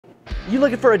You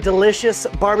looking for a delicious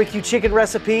barbecue chicken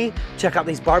recipe? Check out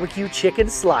these barbecue chicken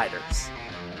sliders.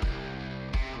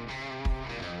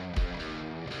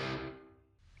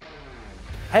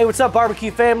 Hey, what's up,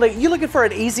 barbecue family? You looking for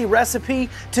an easy recipe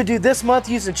to do this month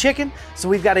using chicken? So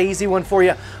we've got an easy one for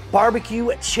you.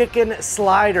 Barbecue chicken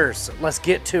sliders. Let's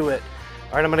get to it.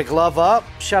 All right, I'm gonna glove up.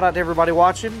 Shout out to everybody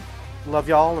watching. Love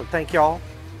y'all and thank y'all.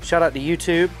 Shout out to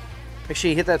YouTube. Make sure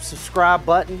you hit that subscribe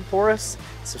button for us.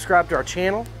 Subscribe to our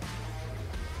channel.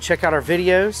 Check out our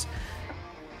videos.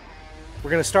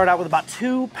 We're gonna start out with about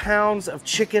 2 pounds of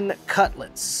chicken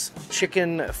cutlets,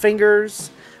 chicken fingers,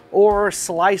 or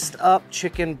sliced up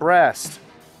chicken breast.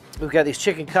 We've got these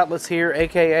chicken cutlets here,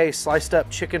 AKA sliced up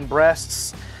chicken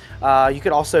breasts. You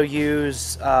could also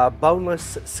use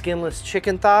boneless, skinless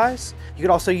chicken thighs. You could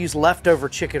also use leftover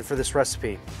chicken for this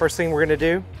recipe. First thing we're gonna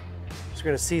do is we're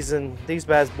gonna season these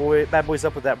bad boys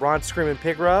up with that Ron Screaming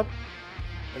Pig rub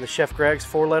and the Chef Greg's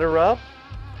 4-letter rub.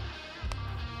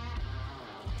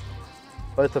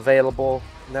 Both available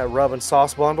in that rub and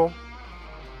sauce bundle.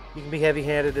 You can be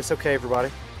heavy-handed, it's okay, everybody.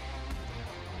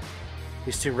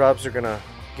 These 2 rubs are gonna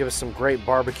give us some great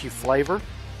barbecue flavor.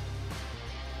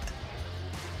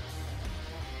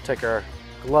 Take our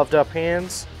gloved up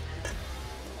hands.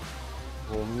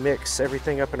 We'll mix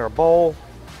everything up in our bowl,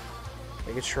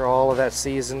 making sure all of that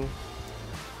season,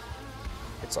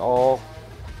 it's all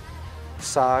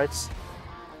sides.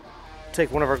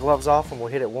 Take one of our gloves off and we'll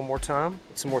hit it one more time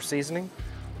with some more seasoning.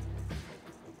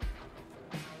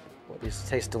 Well, these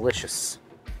taste delicious.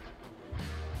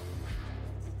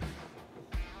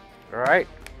 All right.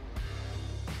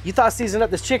 You thought seasoning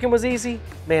up this chicken was easy?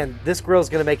 Man, this grill is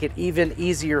gonna make it even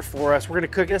easier for us. We're gonna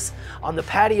cook this on the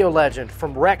Patio Legend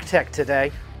from recteq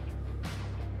today.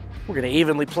 We're gonna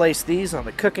evenly place these on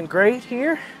the cooking grate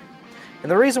here.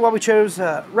 And the reason why we chose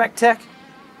recteq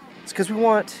is because we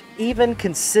want even,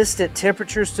 consistent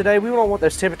temperatures today. We don't want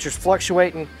those temperatures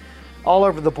fluctuating all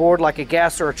over the board like a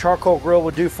gas or a charcoal grill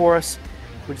would do for us.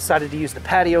 We decided to use the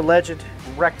Patio Legend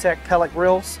recteq pellet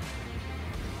grills.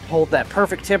 Hold that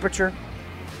perfect temperature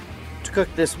to cook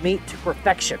this meat to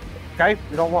perfection, okay?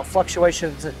 We don't want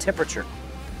fluctuations in temperature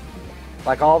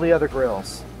like all the other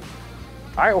grills.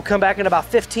 All right, we'll come back in about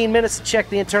 15 minutes to check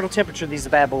the internal temperature of these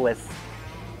bad boys.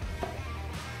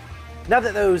 Now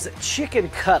that those chicken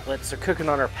cutlets are cooking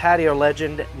on our Patio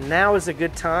Legend, now is a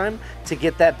good time to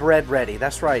get that bread ready.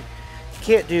 That's right. You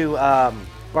can't do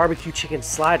barbecue chicken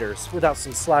sliders without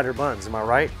some slider buns, am I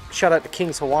right? Shout out to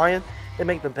King's Hawaiian. They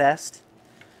make the best.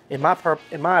 In my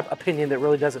opinion, that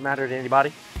really doesn't matter to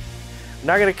anybody. I'm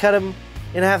not gonna cut them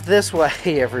in half this way,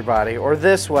 everybody, or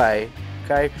this way,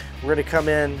 okay? We're gonna come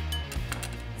in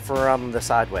from the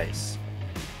sideways,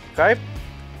 okay?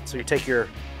 So you take a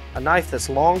knife that's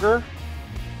longer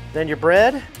than your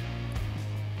bread,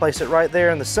 place it right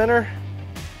there in the center,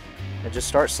 and just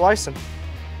start slicing.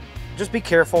 Just be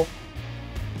careful.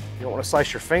 You don't wanna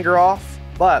slice your finger off,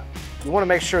 but you wanna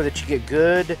make sure that you get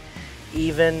good,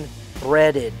 even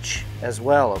breadage as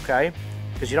well, okay?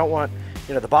 Because you don't want,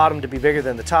 the bottom to be bigger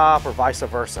than the top or vice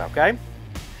versa, okay?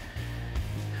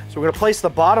 So we're gonna place the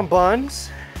bottom buns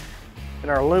in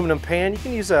our aluminum pan. You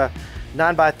can use a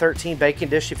 9x13 baking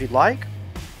dish if you'd like.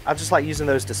 I just like using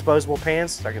those disposable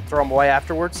pans so I can throw them away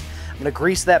afterwards. I'm gonna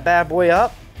grease that bad boy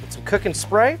up with some cooking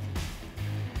spray.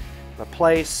 I'm gonna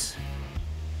place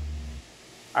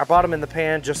our bottom in the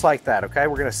pan just like that, okay?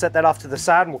 We're gonna set that off to the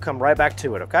side and we'll come right back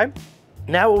to it, okay?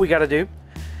 Now what we gotta do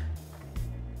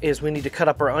is we need to cut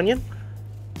up our onion.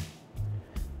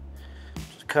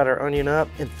 Just cut our onion up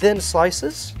in thin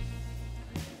slices.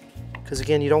 Because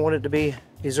again, you don't want it to be,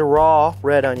 these are raw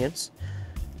red onions.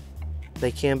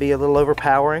 They can be a little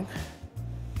overpowering.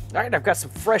 All right, I've got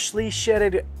some freshly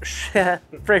shredded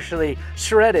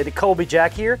Colby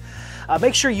Jack here.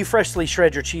 Make sure you freshly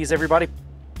shred your cheese, everybody,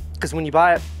 because when you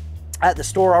buy it at the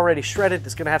store already shredded,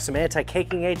 it's gonna have some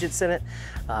anti-caking agents in it,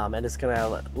 and it's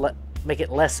gonna make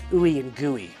it less ooey and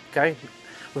gooey, okay?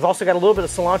 We've also got a little bit of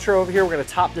cilantro over here. We're gonna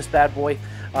top this bad boy,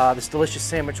 this delicious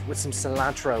sandwich with some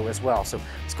cilantro as well. So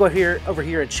let's go over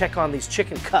here and check on these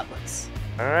chicken cutlets.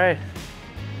 All right.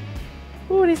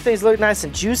 Ooh, these things look nice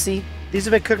and juicy. These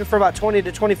have been cooking for about 20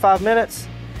 to 25 minutes.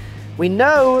 We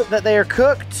know that they are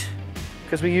cooked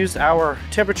because we used our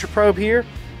temperature probe here,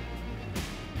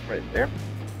 right there.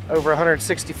 Over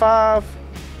 165,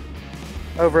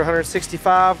 over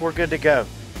 165, we're good to go.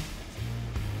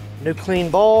 New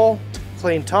clean bowl,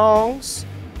 clean tongs.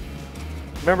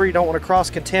 Remember, you don't want to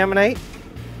cross-contaminate.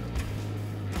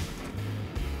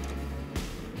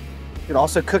 You can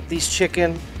also cook these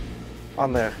chicken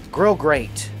on the grill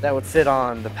grate. That would fit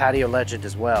on the Patio Legend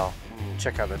as well.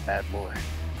 Check out that bad boy.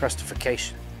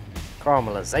 Crustification,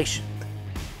 caramelization.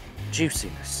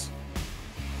 juiciness.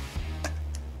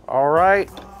 All right,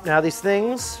 now these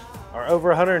things are over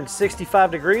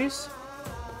 165 degrees,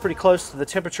 pretty close to the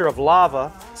temperature of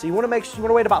lava. So you want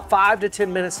to wait about 5 to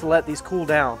 10 minutes to let these cool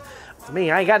down. For me,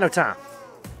 I ain't got no time.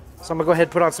 So I'm gonna go ahead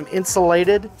and put on some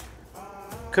insulated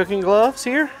cooking gloves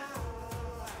here.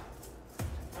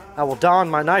 I will don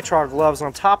my nitrile gloves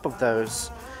on top of those,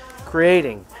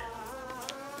 creating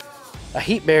a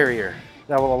heat barrier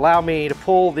that will allow me to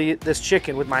pull this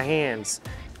chicken with my hands,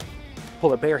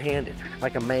 pull it barehanded,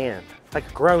 like a man, like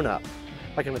a grown-up,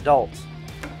 like an adult,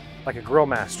 like a grill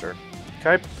master,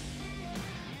 okay?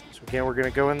 So again, we're gonna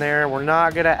go in there, and we're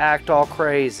not gonna act all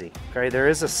crazy, okay? There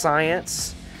is a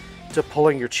science to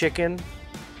pulling your chicken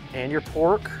and your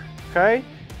pork, okay?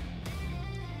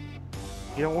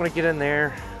 You don't wanna get in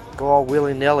there, go all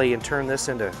willy-nilly and turn this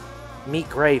into meat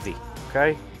gravy,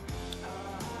 okay?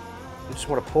 You just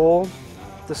want to pull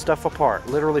the stuff apart,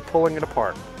 literally pulling it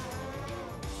apart.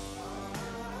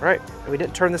 All right, and we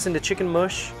didn't turn this into chicken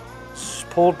mush, just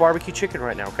pulled barbecue chicken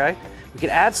right now, okay? We could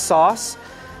add sauce,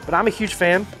 but I'm a huge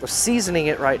fan of seasoning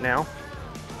it right now.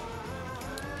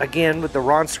 Again, with the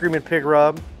Ron Screaming Pig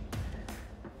rub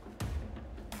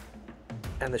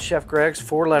and the Chef Greg's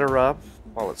 4-letter rub,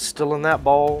 while it's still in that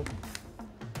bowl,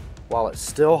 while it's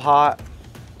still hot.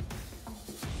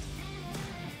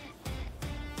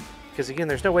 Because again,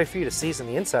 there's no way for you to season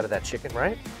the inside of that chicken,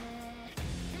 right?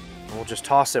 And we'll just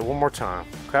toss it one more time,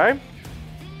 okay?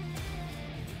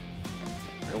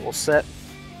 And we'll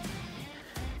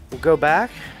go back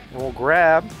and we'll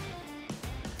grab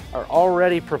our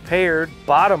already prepared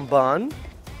bottom bun,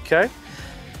 okay?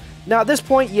 Now at this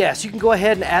point, yes, you can go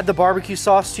ahead and add the barbecue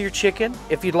sauce to your chicken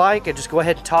if you'd like, and just go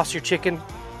ahead and toss your chicken.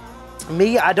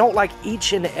 Me, I don't like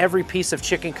each and every piece of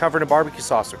chicken covered in barbecue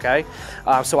sauce, okay?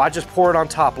 So I just pour it on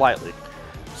top lightly.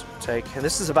 So and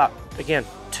this is about, again,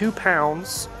 2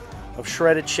 pounds of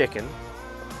shredded chicken.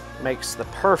 Makes the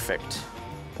perfect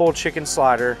pulled chicken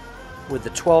slider with the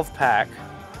 12-pack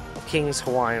of King's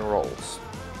Hawaiian rolls.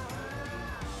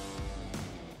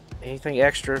 Anything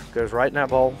extra goes right in that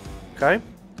bowl, okay?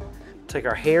 Take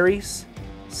our Harry's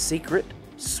secret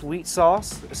sweet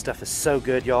sauce. This stuff is so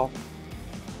good, y'all.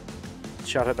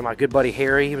 Shout out to my good buddy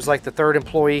Harry. He was like the 3rd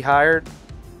employee hired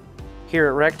here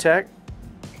at recteq.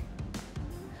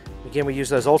 Again, we use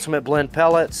those Ultimate Blend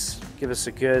pellets. Give us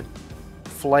a good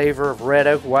flavor of red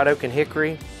oak, white oak, and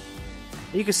hickory.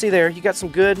 And you can see there, you got some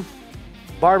good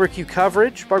barbecue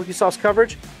coverage, barbecue sauce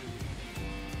coverage.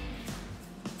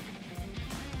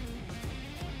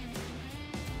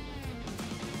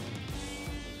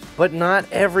 But not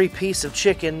every piece of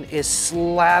chicken is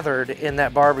slathered in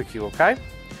that barbecue, okay?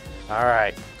 All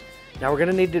right, now we're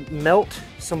gonna need to melt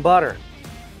some butter.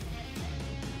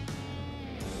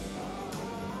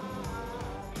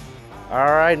 All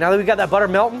right, now that we got that butter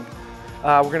melting,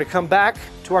 we're gonna come back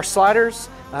to our sliders.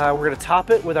 We're gonna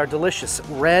top it with our delicious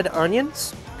red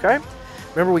onions, okay?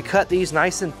 Remember, we cut these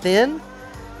nice and thin.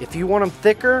 If you want them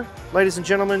thicker, ladies and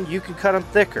gentlemen, you can cut them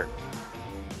thicker.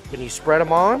 When you spread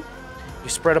them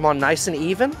on nice and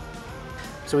even.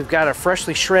 So we've got our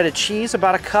freshly shredded cheese,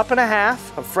 about 1.5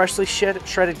 cups of freshly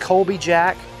shredded Colby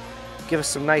Jack. Give us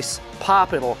some nice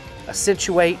pop. It'll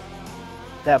accentuate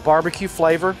that barbecue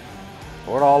flavor.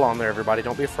 Pour it all on there, everybody.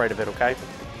 Don't be afraid of it, okay?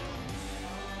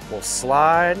 We'll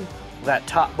slide that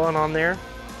top bun on there.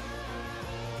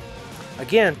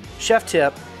 Again, chef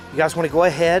tip, you guys want to go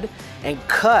ahead and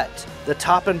cut the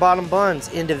top and bottom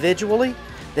buns individually.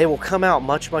 They will come out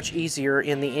much, much easier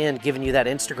in the end, giving you that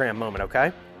Instagram moment,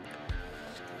 okay?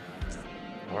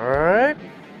 All right,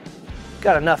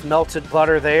 got enough melted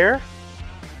butter there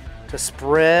to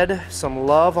spread some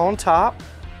love on top.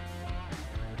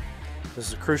 This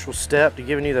is a crucial step to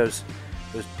giving you those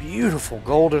beautiful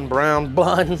golden brown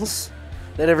buns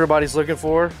that everybody's looking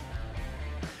for.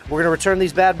 We're gonna return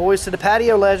these bad boys to the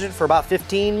patio legend for about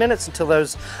 15 minutes until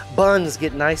those buns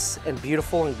get nice and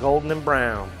beautiful and golden and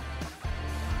brown.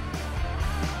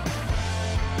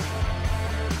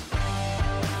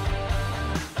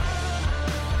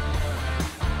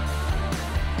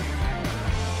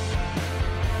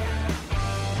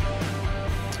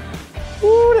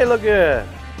 Ooh, they look good.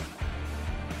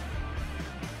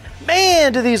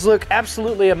 Man, do these look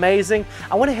absolutely amazing.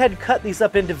 I went ahead and cut these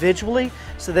up individually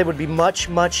so they would be much,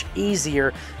 much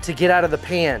easier to get out of the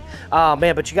pan. Oh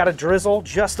man, but you gotta drizzle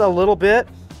just a little bit.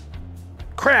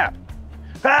 Crap.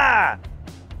 Ah!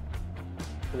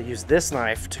 I'm gonna use this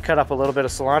knife to cut up a little bit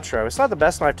of cilantro. It's not the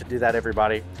best knife to do that,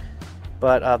 everybody,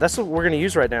 but that's what we're gonna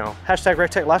use right now. Hashtag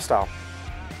recteq lifestyle.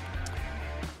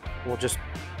 We'll just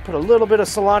put a little bit of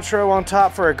cilantro on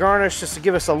top for a garnish just to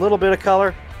give us a little bit of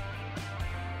color.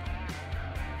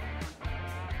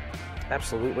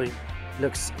 Absolutely.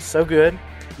 Looks so good.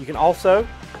 You can also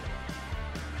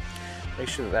make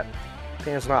sure that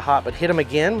pan's not hot, but hit them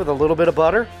again with a little bit of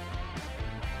butter.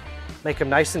 Make them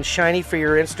nice and shiny for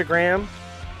your Instagram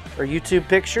or YouTube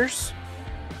pictures.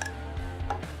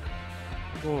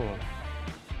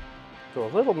 Throw a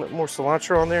little bit more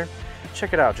cilantro on there.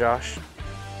 Check it out, Josh.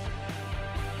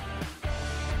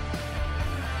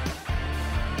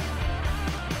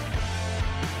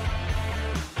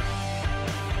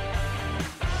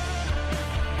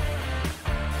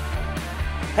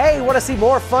 Hey, want to see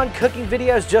more fun cooking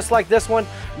videos just like this one?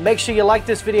 Make sure you like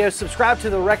this video, subscribe to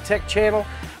the recteq channel,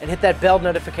 and hit that bell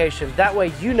notification. That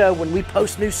way you know when we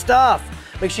post new stuff.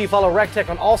 Make sure you follow recteq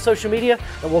on all social media,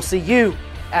 and we'll see you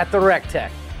at the recteq.